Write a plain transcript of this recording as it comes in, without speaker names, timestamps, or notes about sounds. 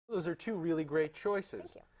those are two really great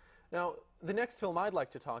choices. Thank you. Now, the next film I'd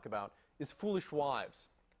like to talk about is Foolish Wives.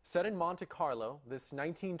 Set in Monte Carlo, this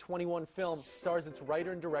 1921 film stars its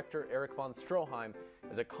writer and director Erich von Stroheim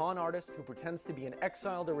as a con artist who pretends to be an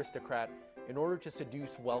exiled aristocrat in order to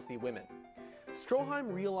seduce wealthy women.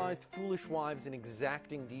 Stroheim realized Foolish Wives in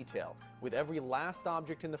exacting detail, with every last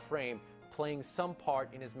object in the frame playing some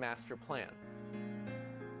part in his master plan.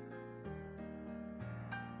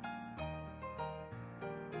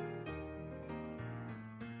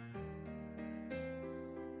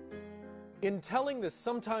 In telling this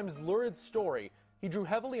sometimes lurid story, he drew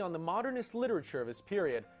heavily on the modernist literature of his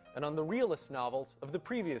period and on the realist novels of the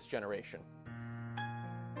previous generation.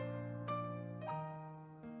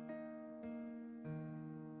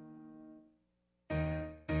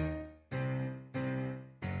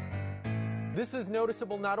 This is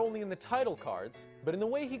noticeable not only in the title cards, but in the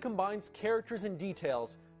way he combines characters and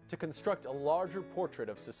details to construct a larger portrait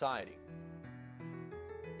of society.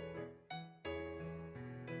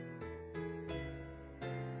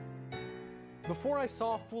 Before I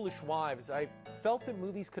saw Foolish Wives, I felt that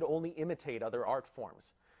movies could only imitate other art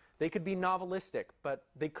forms. They could be novelistic, but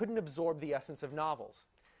they couldn't absorb the essence of novels.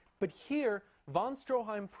 But here, von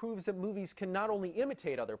Stroheim proves that movies can not only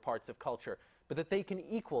imitate other parts of culture, but that they can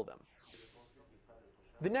equal them.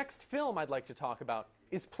 The next film I'd like to talk about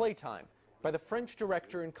is Playtime, by the French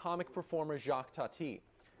director and comic performer Jacques Tati.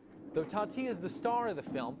 Though Tati is the star of the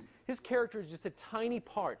film, his character is just a tiny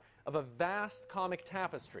part of a vast comic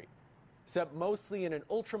tapestry, set mostly in an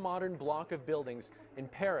ultra-modern block of buildings in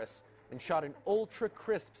Paris and shot in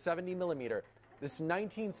ultra-crisp 70mm. This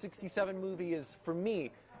 1967 movie is, for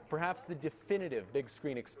me, perhaps the definitive big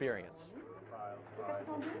screen experience.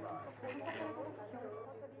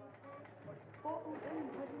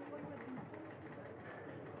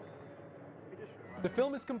 The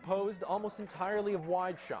film is composed almost entirely of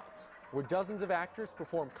wide shots, where dozens of actors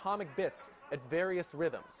perform comic bits at various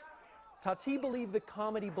rhythms. Tati believed that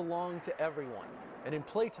comedy belonged to everyone, and in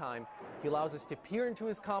Playtime, he allows us to peer into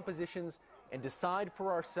his compositions and decide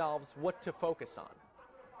for ourselves what to focus on.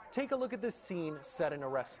 Take a look at this scene set in a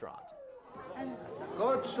restaurant.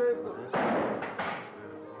 God save the...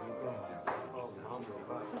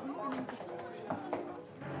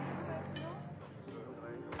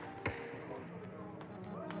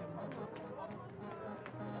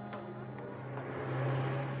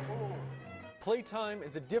 Playtime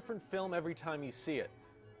is a different film every time you see it.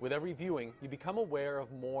 With every viewing, you become aware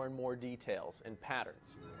of more and more details and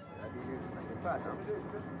patterns.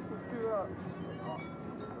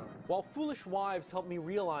 While Foolish Wives helped me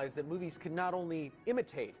realize that movies can not only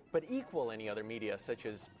imitate, but equal any other media, such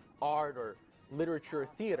as art or literature or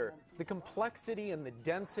theater, the complexity and the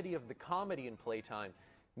density of the comedy in Playtime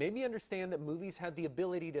made me understand that movies had the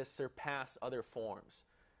ability to surpass other forms.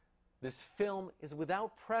 This film is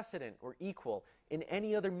without precedent or equal in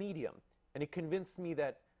any other medium, and it convinced me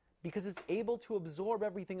that because it's able to absorb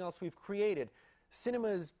everything else we've created, cinema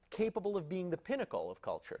is capable of being the pinnacle of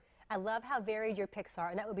culture. I love how varied your picks are,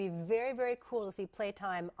 and that would be very, very cool to see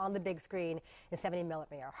Playtime on the big screen in 70mm.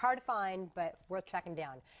 Hard to find, but worth tracking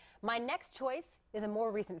down. My next choice is a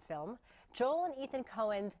more recent film, Joel and Ethan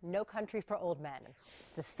Coen's No Country for Old Men.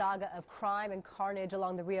 The saga of crime and carnage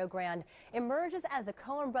along the Rio Grande emerges as the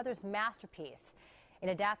Coen brothers' masterpiece. In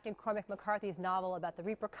adapting Cormac McCarthy's novel about the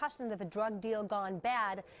repercussions of a drug deal gone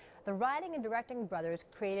bad, the writing and directing brothers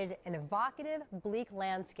created an evocative, bleak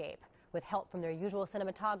landscape with help from their usual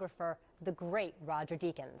cinematographer, the great Roger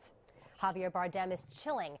Deakins. Javier Bardem is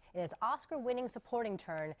chilling in his Oscar-winning supporting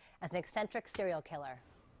turn as an eccentric serial killer.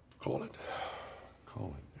 Call it.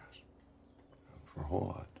 Call it, yes. For a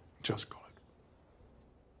whole lot. Just call it.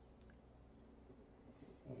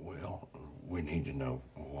 Well, we need to know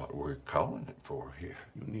what we're calling it for here.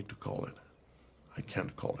 You need to call it. I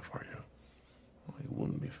can't call it for you. Well, it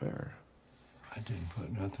wouldn't be fair. I didn't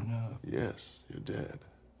put nothing up. Yes, you did.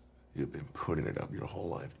 You've been putting it up your whole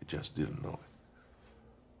life. You just didn't know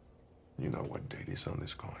it. You know what date is on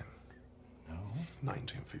this coin? No.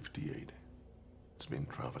 1958. It's been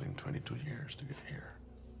traveling 22 years to get here.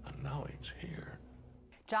 And now it's here.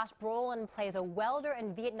 Josh Brolin plays a welder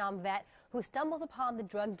and Vietnam vet who stumbles upon the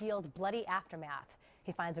drug deal's bloody aftermath.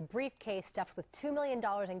 He finds a briefcase stuffed with $2 million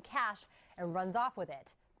in cash and runs off with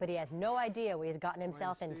it. But he has no idea what he's gotten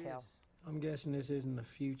himself into. I'm guessing this isn't the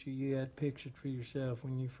future you had pictured for yourself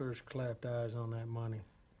when you first clapped eyes on that money.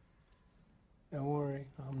 Don't worry,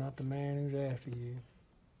 I'm not the man who's after you.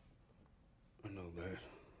 I know that.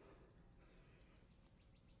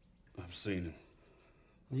 I've seen him.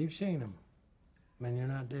 You've seen him. Man, you're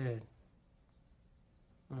not dead.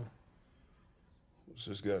 Huh. What's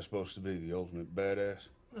this guy supposed to be, the ultimate badass?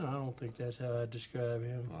 No, I don't think that's how I'd describe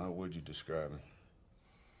him. How would you describe him?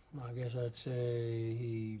 I guess I'd say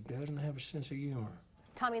he doesn't have a sense of humor.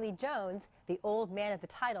 Tommy Lee Jones, the old man at the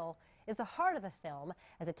title, is the heart of the film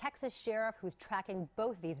as a Texas sheriff who's tracking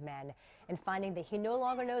both these men and finding that he no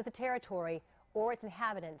longer knows the territory or its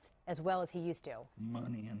inhabitants as well as he used to.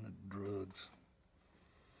 Money and the drugs.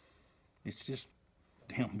 It's just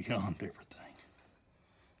down beyond everything.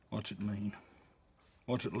 What's it mean?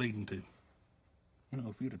 What's it leading to? You know,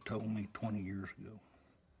 if you'd have told me 20 years ago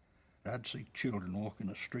I'd see children walking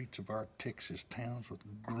the streets of our Texas towns with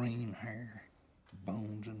green hair,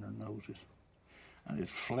 bones in their noses, I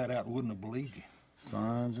just flat out wouldn't have believed you.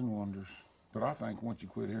 Signs and wonders. But I think once you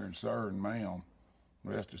quit hearing sir and ma'am,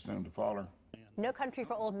 the rest is soon to follow. No Country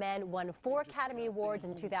for Old Men won 4 Academy Awards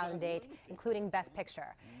in 2008, including Best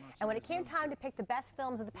Picture. And when it came time to pick the best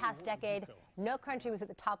films of the past decade, No Country was at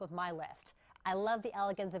the top of my list. I love the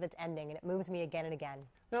elegance of its ending, and it moves me again and again.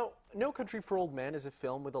 Now, No Country for Old Men is a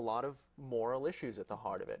film with a lot of moral issues at the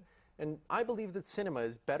heart of it. And I believe that cinema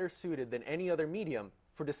is better suited than any other medium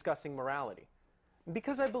for discussing morality.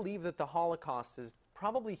 Because I believe that the Holocaust is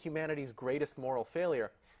probably humanity's greatest moral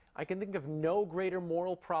failure, I can think of no greater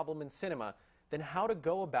moral problem in cinema than how to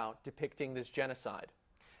go about depicting this genocide.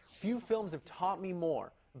 Few films have taught me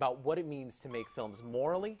more about what it means to make films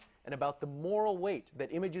morally and about the moral weight that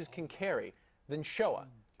images can carry than Shoah,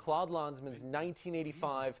 Claude Lanzmann's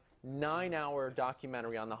 1985 9-hour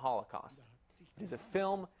documentary on the Holocaust. It is a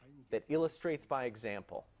film that illustrates by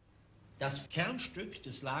example. Das Kernstück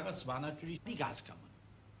des Lagers war natürlich die Gaskammern.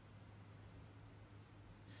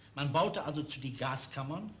 Man baute also zu die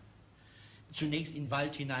Gaskammern, zunächst in den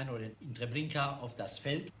Wald hinein oder in Treblinka auf das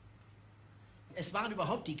Feld. Es waren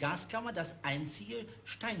überhaupt die Gaskammer das einzige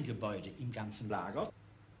Steingebäude im ganzen Lager.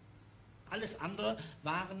 Alles andere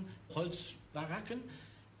waren Holzbaracken.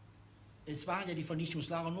 Es waren ja die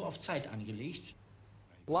Vernichtungslager nur auf Zeit angelegt.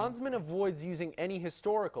 Lanzmann avoids using any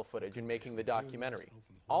historical footage in making the documentary.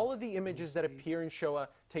 All of the images that appear in Shoah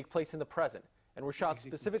take place in the present and were shot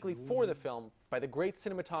specifically for the film by the great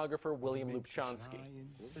cinematographer William Lubchansky.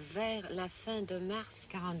 Vers la fin de mars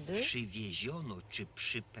 42. Przywieziono czy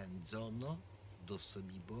przypędzono do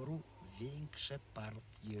Sobiboru większe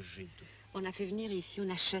partie Żydów. On a fait venir ici, on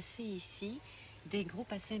a chassé ici des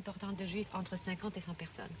groupes assez importants de juifs, entre 50 et 100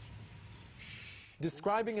 personnes.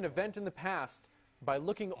 Describing an event in the past by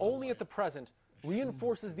looking only at the present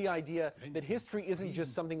reinforces the idea that history isn't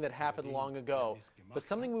just something that happened long ago, but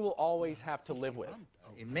something we will always have to live with.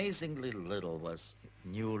 Amazingly little was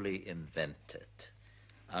newly invented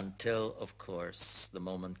until, of course, the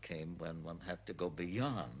moment came when one had to go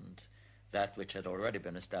beyond that which had already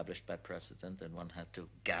been established by precedent, and one had to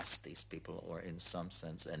gas these people or in some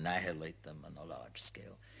sense annihilate them on a large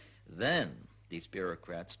scale. Then these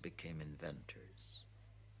bureaucrats became inventors.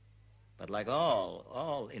 But like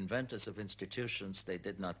all inventors of institutions, they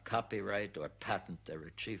did not copyright or patent their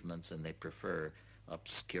achievements, and they prefer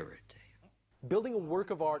obscurity. Building a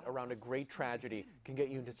work of art around a great tragedy can get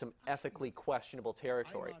you into some ethically questionable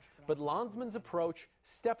territory. But Lanzmann's approach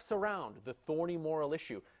steps around the thorny moral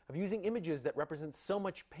issue of using images that represent so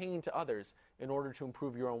much pain to others in order to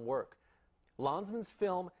improve your own work. Lanzmann's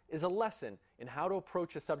film is a lesson in how to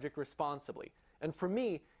approach a subject responsibly. And for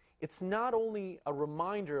me, it's not only a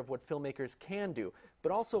reminder of what filmmakers can do,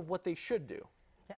 but also of what they should do.